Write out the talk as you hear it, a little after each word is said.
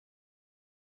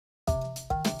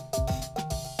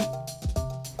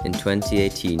In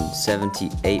 2018,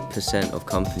 78% of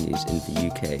companies in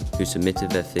the UK who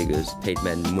submitted their figures paid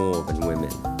men more than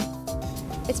women.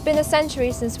 It's been a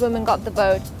century since women got the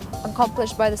vote,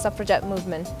 accomplished by the suffragette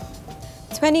movement.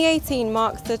 2018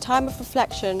 marks the time of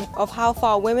reflection of how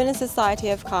far women in society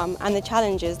have come and the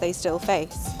challenges they still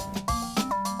face.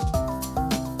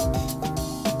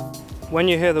 When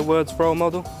you hear the words role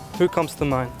model, who comes to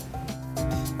mind?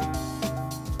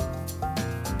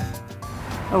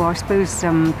 Oh, I suppose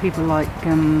people like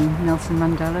Nelson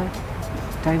Mandela,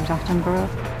 David Attenborough.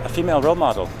 A female role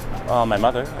model? My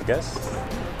mother, I guess.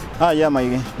 Yeah,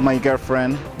 my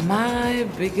girlfriend. My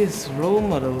biggest role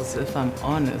models, if I'm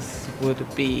honest,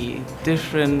 would be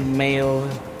different male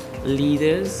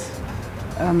leaders.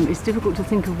 It's difficult to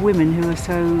think of women who are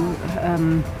so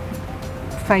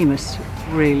famous,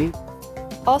 really.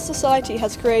 Our society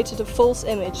has created a false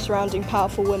image surrounding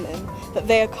powerful women, that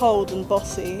they are cold and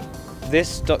bossy.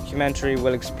 This documentary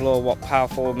will explore what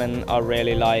powerful women are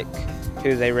really like,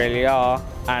 who they really are,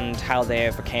 and how they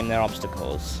overcame their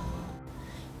obstacles.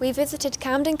 We visited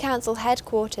Camden Council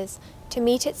headquarters to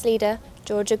meet its leader,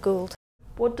 Georgia Gould.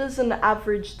 What does an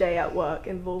average day at work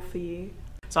involve for you?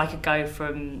 So I could go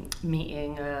from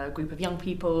meeting a group of young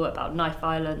people about knife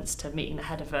violence to meeting the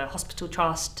head of a hospital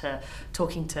trust to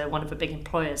talking to one of the big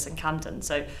employers in Camden.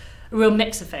 So a real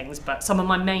mix of things, but some of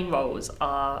my main roles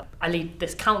are I lead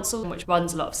this council which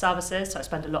runs a lot of services, so I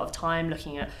spend a lot of time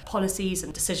looking at policies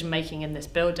and decision making in this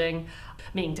building,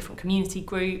 meeting different community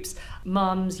groups,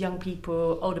 mums, young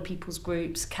people, older people's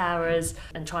groups, carers,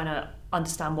 and trying to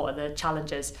understand what are the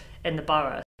challenges in the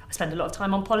borough. I spend a lot of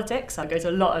time on politics. I go to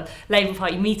a lot of Labour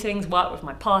Party meetings, work with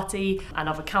my party and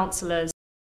other councillors.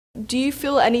 Do you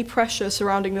feel any pressure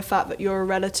surrounding the fact that you're a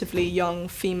relatively young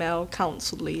female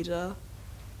council leader?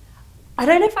 I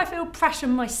don't know if I feel pressure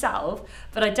myself,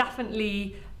 but I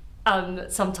definitely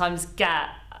sometimes get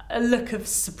a look of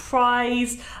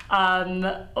surprise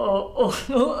or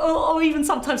even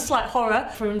sometimes slight horror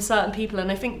from certain people, and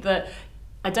I think that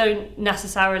I don't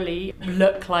necessarily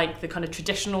look like the kind of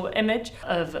traditional image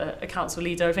of a council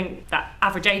leader. I think that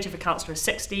average age of a councillor is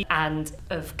 60, and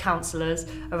of councillors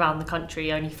around the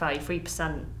country, only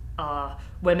 33% are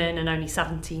women and only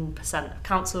 17% of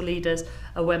council leaders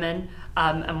are women.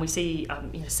 And we see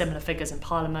similar figures in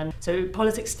Parliament. So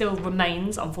politics still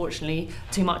remains, unfortunately,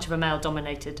 too much of a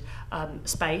male-dominated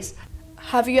space.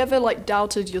 Have you ever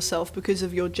doubted yourself because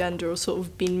of your gender, or sort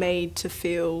of been made to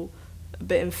feel a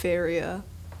bit inferior?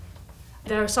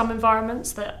 There are some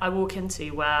environments that I walk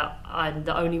into where I'm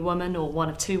the only woman or one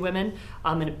of two women.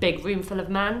 I'm in a big room full of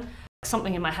men.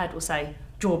 Something in my head will say,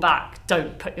 draw back,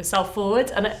 don't put yourself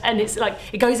forward. And it's like,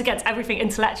 it goes against everything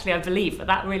intellectually I believe, but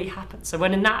that really happens. So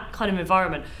when in that kind of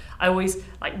environment, I always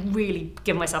really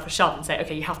give myself a shove and say,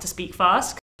 okay, you have to speak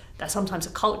first. There's sometimes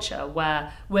a culture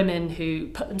where women who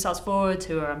put themselves forward,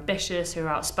 who are ambitious, who are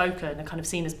outspoken, are kind of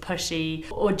seen as pushy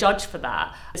or judged for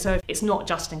that. So it's not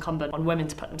just incumbent on women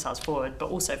to put themselves forward, but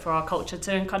also for our culture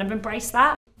to kind of embrace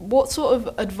that. What sort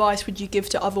of advice would you give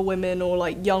to other women or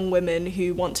young women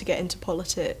who want to get into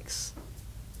politics?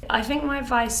 I think my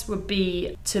advice would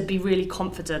be to be really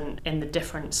confident in the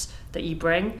difference that you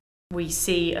bring. We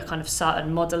see a kind of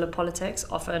certain model of politics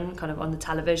often kind of on the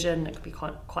television. It can be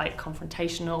quite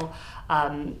confrontational.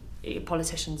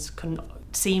 Politicians can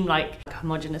seem like a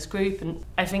homogenous group, and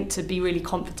I think to be really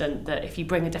confident that if you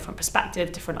bring a different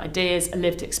perspective, different ideas, a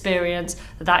lived experience,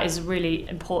 that is really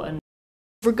important.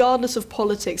 Regardless of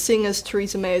politics, seeing as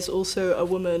Theresa May is also a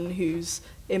woman who's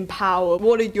in power,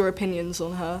 what are your opinions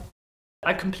on her?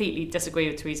 I completely disagree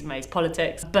with Theresa May's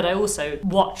politics, but I also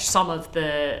watch some of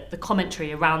the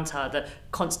commentary around her, the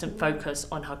constant focus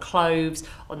on her clothes,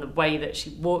 on the way that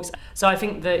she walks. So I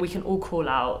think that we can all call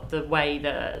out the way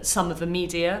that some of the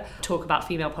media talk about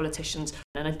female politicians,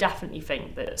 and I definitely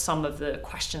think that some of the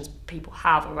questions people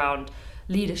have around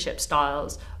leadership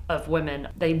styles of women,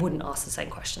 they wouldn't ask the same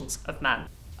questions of men.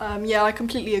 Yeah, I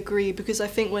completely agree, because I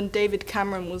think when David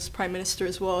Cameron was Prime Minister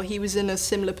as well, he was in a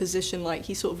similar position,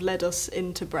 he sort of led us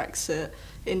into Brexit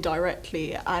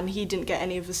indirectly, and he didn't get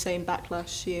any of the same backlash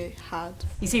she had.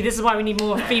 You see, this is why we need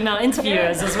more female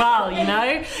interviewers as well, you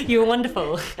know? You were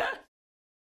wonderful.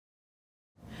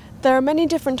 There are many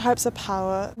different types of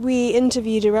power. We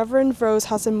interviewed Reverend Rose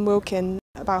Hudson-Wilkin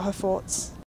about her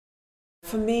thoughts.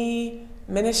 For me,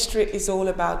 ministry is all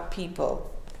about people.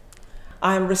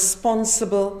 I am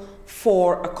responsible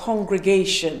for a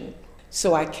congregation,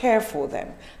 so I care for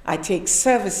them. I take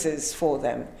services for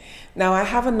them. Now, I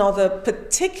have another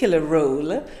particular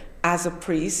role as a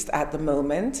priest at the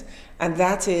moment, and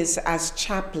that is as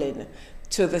chaplain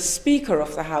to the Speaker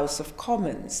of the House of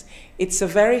Commons. It's a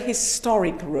very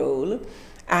historic role,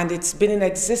 and it's been in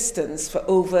existence for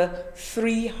over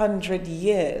 300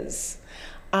 years.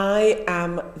 I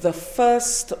am the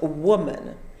first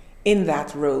woman in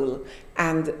that role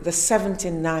and the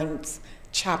 79th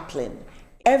chaplain.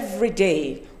 Every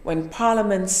day when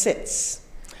Parliament sits,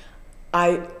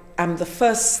 I am the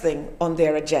first thing on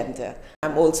their agenda.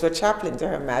 I'm also a chaplain to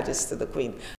Her Majesty the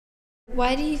Queen.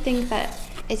 Why do you think that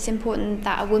it's important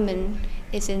that a woman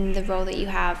is in the role that you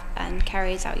have and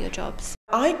carries out your jobs?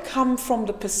 I come from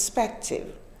the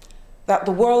perspective that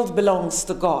the world belongs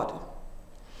to God.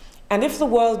 And if the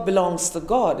world belongs to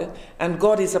God, and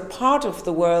God is a part of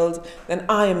the world, then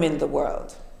I am in the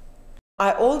world.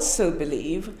 I also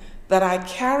believe that I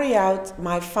carry out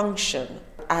my function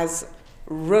as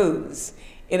Rose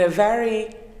in a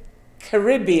very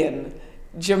Caribbean,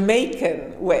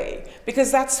 Jamaican way, because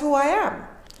that's who I am.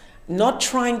 Not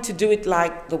trying to do it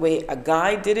like the way a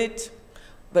guy did it,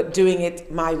 but doing it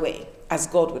my way, as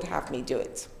God would have me do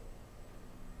it.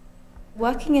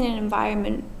 Working in an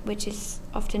environment which is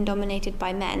often dominated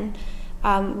by men,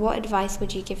 what advice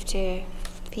would you give to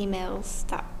females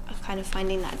that are kind of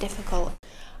finding that difficult?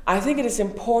 I think it is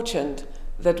important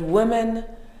that women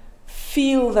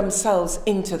feel themselves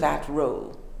into that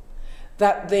role,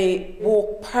 that they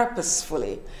walk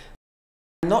purposefully,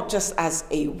 not just as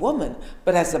a woman,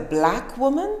 but as a black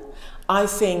woman. I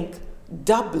think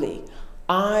doubly,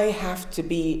 I have to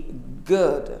be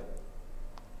good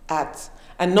at,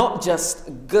 and not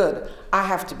just good, I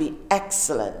have to be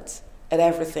excellent at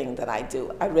everything that I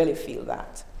do. I really feel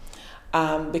that.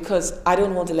 Because I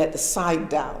don't want to let the side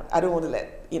down. I don't want to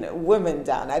let women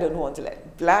down. I don't want to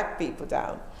let black people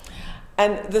down.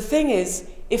 And the thing is,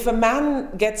 if a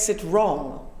man gets it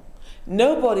wrong,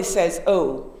 nobody says,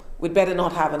 oh, we'd better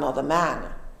not have another man.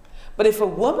 But if a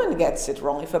woman gets it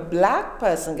wrong, if a black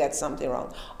person gets something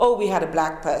wrong, oh, we had a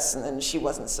black person and she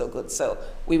wasn't so good, so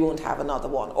we won't have another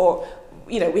one. Or,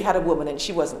 we had a woman and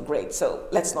she wasn't great, so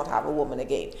let's not have a woman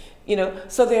again.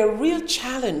 So there are real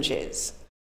challenges.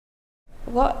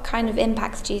 What kind of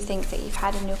impacts do you think that you've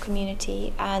had in your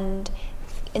community and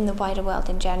in the wider world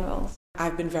in general?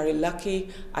 I've been very lucky.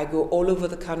 I go all over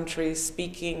the country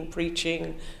speaking,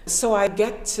 preaching. So I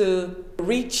get to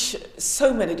reach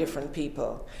so many different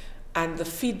people. And the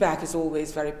feedback is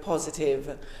always very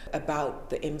positive about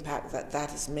the impact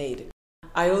that has made.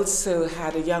 I also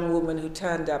had a young woman who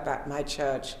turned up at my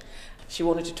church. She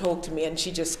wanted to talk to me and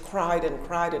she just cried and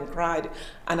cried and cried,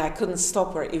 and I couldn't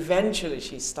stop her. Eventually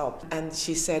she stopped and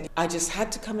she said, I just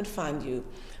had to come and find you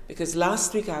because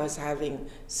last week I was having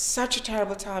such a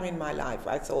terrible time in my life.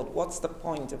 I thought, what's the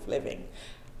point of living?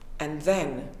 And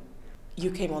then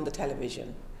you came on the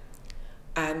television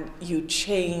and you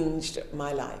changed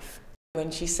my life. When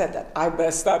she said that, I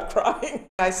burst out crying.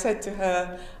 I said to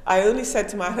her, I only said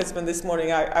to my husband this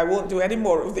morning, I won't do any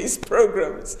more of these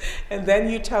programs. And then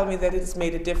you tell me that it's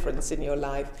made a difference in your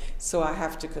life, so I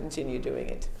have to continue doing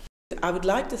it. I would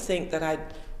like to think that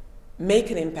I'd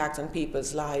make an impact on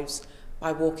people's lives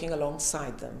by walking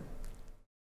alongside them.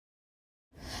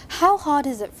 How hard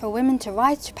is it for women to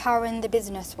rise to power in the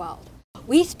business world?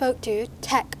 We spoke to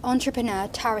tech entrepreneur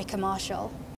Tarika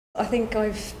Marshall. I think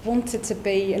I've wanted to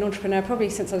be an entrepreneur probably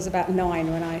since I was about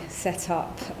 9 when I set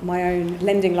up my own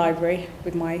lending library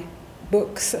with my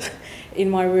books in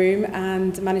my room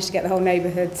and managed to get the whole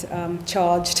neighbourhood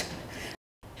charged.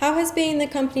 How has being the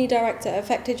company director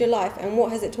affected your life and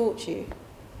what has it taught you?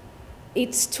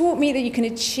 It's taught me that you can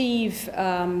achieve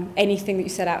anything that you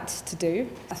set out to do.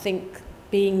 I think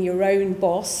being your own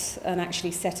boss and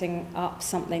actually setting up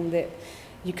something that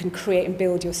you can create and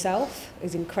build yourself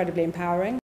is incredibly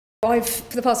empowering. I've,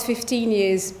 for the past 15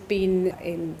 years, been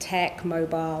in tech,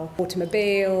 mobile,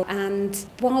 automobile, and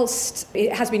whilst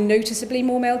it has been noticeably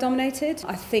more male-dominated,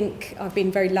 I think I've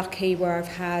been very lucky where I've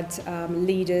had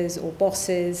leaders or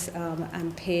bosses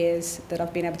and peers that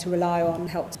I've been able to rely on,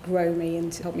 helped grow me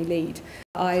and to help me lead.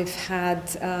 I've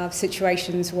had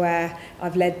situations where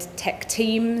I've led tech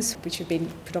teams, which have been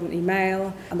predominantly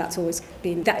male, and that's always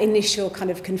been that initial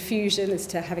kind of confusion as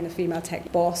to having a female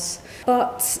tech boss.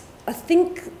 But I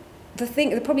think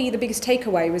probably the biggest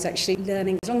takeaway was actually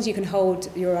learning as long as you can hold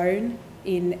your own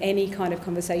in any kind of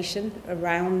conversation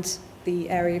around the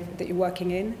area that you're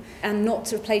working in and not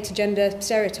to play to gender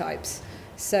stereotypes.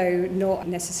 So not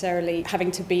necessarily having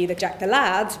to be the Jack the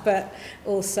Lad, but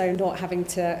also not having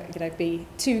to be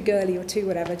too girly or too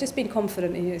whatever, just being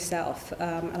confident in yourself,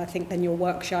 and I think then your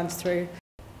work shines through.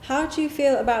 How do you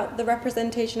feel about the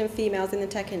representation of females in the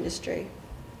tech industry?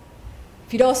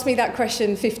 If you'd asked me that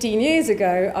question 15 years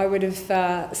ago, I would have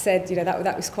said,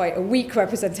 that was quite a weak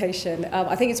representation.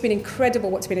 I think it's been incredible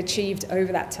what's been achieved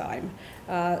over that time.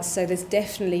 So there's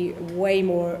definitely way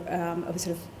more of a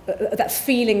sort of that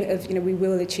feeling of, we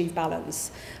will achieve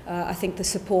balance. I think the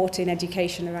support in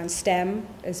education around STEM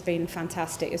has been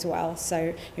fantastic as well.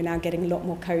 So you're now getting a lot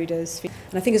more coders.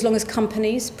 And I think as long as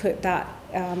companies put that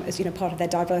as part of their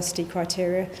diversity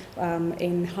criteria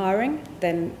in hiring,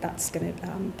 then that's going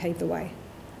to pave the way.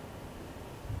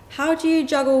 How do you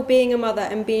juggle being a mother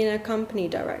and being a company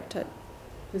director?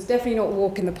 It's definitely not a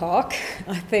walk in the park.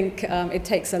 I think it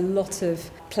takes a lot of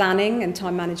planning and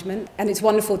time management, and it's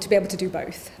wonderful to be able to do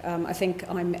both. I think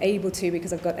I'm able to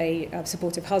because I've got a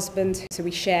supportive husband, so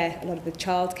we share a lot of the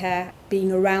childcare.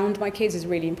 Being around my kids is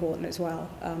really important as well,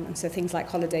 and so things like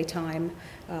holiday time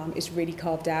is really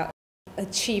carved out.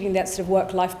 Achieving that sort of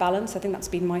work-life balance, I think that's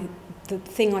been the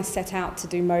thing I set out to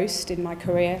do most in my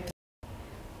career.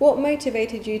 What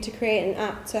motivated you to create an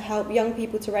app to help young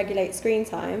people to regulate screen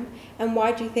time, and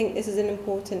why do you think this is an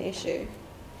important issue?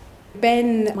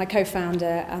 Ben, my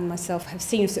co-founder, and myself have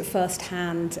seen sort of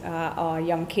firsthand our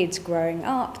young kids growing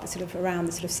up, sort of around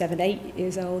the sort of 7, 8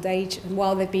 years old age. And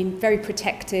while they've been very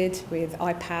protected with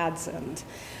iPads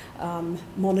and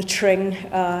monitoring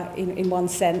in one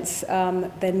sense,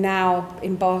 they're now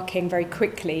embarking very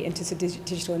quickly into sort of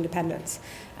digital independence.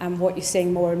 And what you're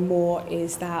seeing more and more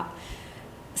is that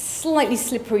slightly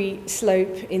slippery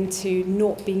slope into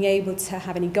not being able to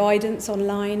have any guidance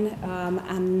online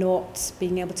and not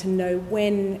being able to know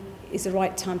when is the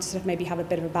right time to sort of maybe have a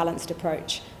bit of a balanced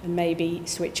approach and maybe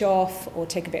switch off or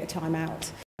take a bit of time out.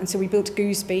 And so we built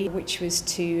Goozby, which was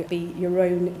to be your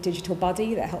own digital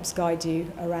buddy that helps guide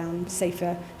you around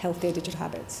safer, healthier digital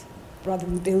habits. Rather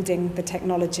than building the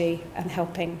technology and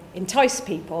helping entice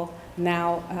people,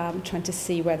 now trying to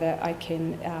see whether I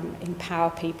can empower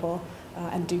people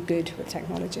and do good with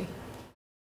technology.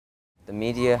 The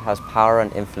media has power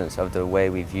and influence over the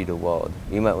way we view the world.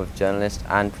 We met with journalist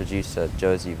and producer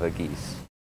Josie Verghese.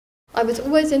 I was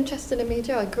always interested in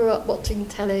media. I grew up watching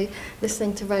telly,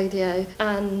 listening to radio,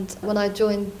 and when I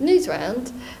joined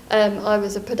Newsround, I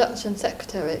was a production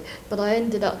secretary, but I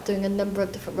ended up doing a number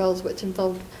of different roles which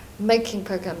involved making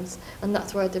programmes, and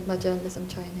that's where I did my journalism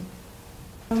training.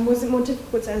 Was it more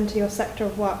difficult to enter your sector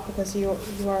of work because you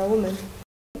are a woman?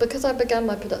 Because I began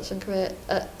my production career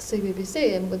at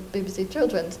CBBC and with BBC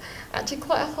Children's, actually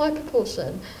quite a high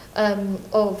proportion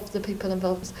of the people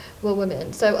involved were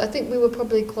women. So I think we were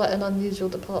probably quite an unusual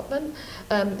department.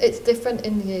 It's different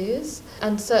in news,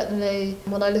 and certainly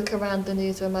when I look around the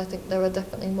newsroom, I think there are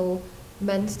definitely more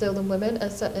men still than women,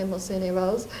 and certainly in more senior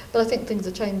roles. But I think things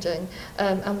are changing,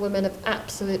 and women have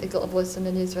absolutely got a voice in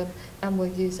the newsroom, and we're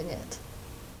using it.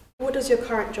 What does your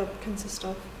current job consist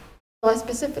of? I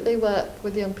specifically work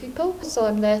with young people, so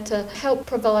I'm there to help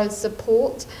provide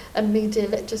support and media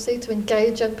literacy to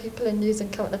engage young people in news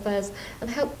and current affairs and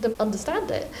help them understand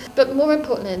it. But more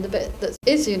importantly, and the bit that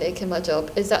is unique in my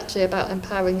job is actually about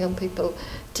empowering young people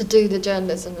to do the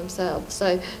journalism themselves.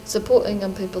 So supporting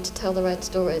young people to tell their own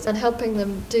stories and helping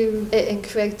them do it in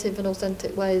creative and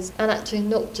authentic ways, and actually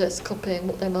not just copying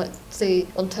what they might see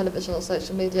on television or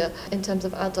social media in terms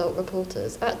of adult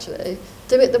reporters. Actually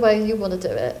do it the way you want to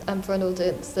do it and for an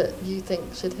audience that you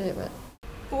think should hear it.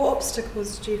 What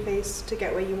obstacles did you face to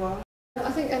get where you are?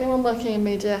 I think anyone working in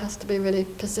media has to be really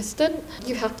persistent.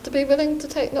 You have to be willing to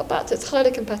take knockbacks. It's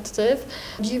highly competitive.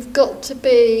 You've got to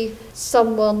be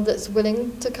someone that's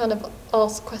willing to kind of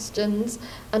ask questions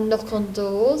and knock on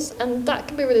doors, and that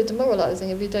can be really demoralising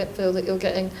if you don't feel that you're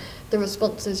getting the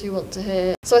responses you want to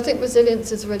hear. So I think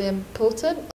resilience is really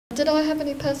important. Did I have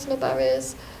any personal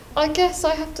barriers? I guess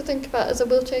I have to think about as a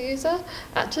wheelchair user.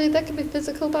 Actually, there can be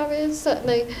physical barriers.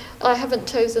 Certainly, I haven't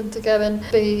chosen to go and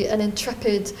be an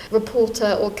intrepid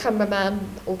reporter or cameraman,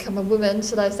 or camerawoman,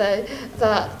 should I say,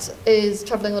 that is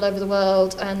travelling all over the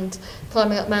world and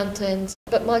climbing up mountains.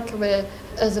 But my career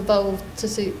has evolved to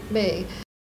suit me.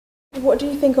 What do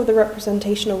you think of the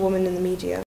representation of women in the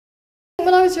media?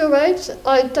 When I was your age,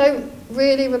 I don't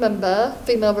really remember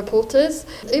female reporters.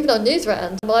 Even on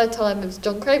Newsround, my time was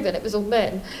John Craven, it was all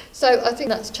men. So I think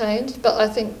that's changed, but I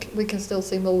think we can still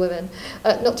see more women,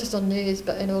 not just on news,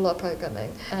 but in all our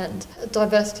programming. And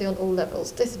diversity on all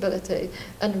levels, disability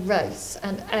and race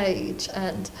and age.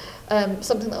 And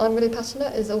something that I'm really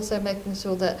passionate is also making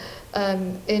sure that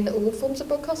in all forms of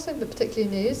broadcasting, but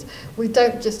particularly news, we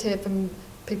don't just hear from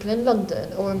people in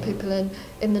London or in people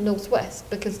in the northwest,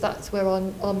 because that's where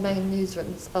our main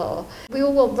newsrooms are. We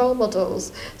all want role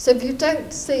models. So if you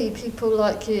don't see people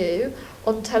like you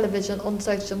on television, on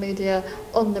social media,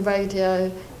 on the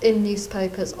radio, in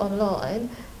newspapers, online,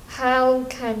 how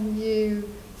can you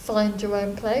find your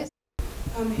own place?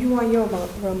 Who are your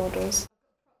role models?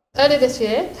 Earlier this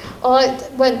year, I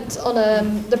went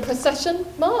on the procession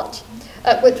march,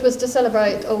 which was to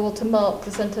celebrate or to mark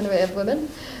the centenary of women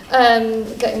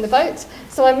getting the vote.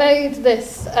 So I made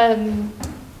this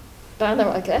banner,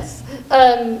 I guess,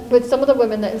 with some of the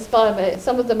women that inspire me.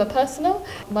 Some of them are personal.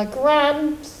 My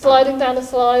gran sliding down a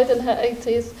slide in her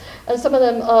 80s, and some of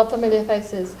them are familiar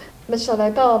faces. Michelle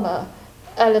Obama,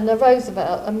 Eleanor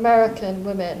Roosevelt, American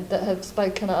women that have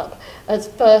spoken up as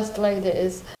first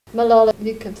ladies. Malala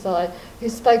Yousafzai, who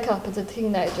spoke up as a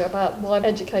teenager about why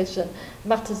education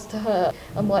matters to her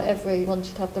and why everyone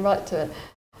should have the right to it.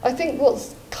 I think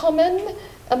what's common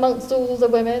amongst all the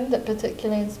women that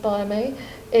particularly inspire me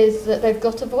is that they've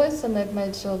got a voice and they've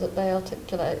made sure that they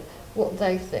articulate what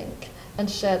they think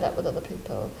and share that with other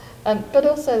people. But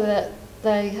also that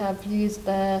they have used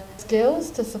their skills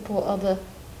to support other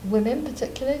women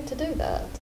particularly to do that.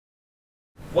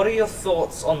 What are your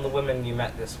thoughts on the women you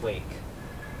met this week?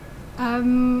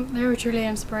 They were truly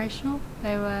inspirational.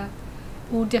 They were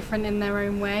all different in their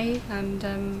own way, and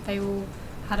they all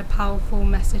had a powerful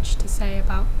message to say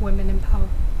about women in power.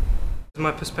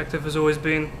 My perspective has always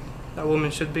been that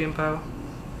women should be in power.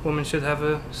 Women should have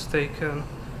a stake in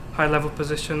high-level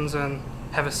positions and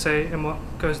have a say in what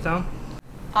goes down.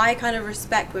 I kind of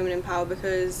respect women in power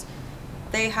because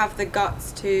they have the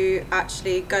guts to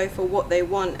actually go for what they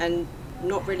want and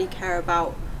not really care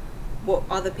about what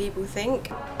other people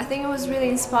think. I think it was really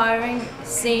inspiring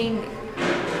seeing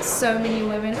so many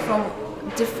women from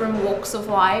different walks of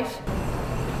life.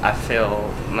 I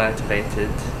feel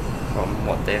motivated from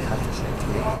what they've had to say to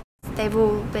me. They've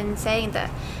all been saying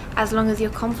that as long as you're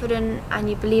confident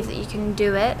and you believe that you can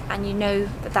do it and you know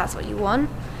that that's what you want,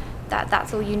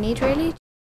 that's all you need really.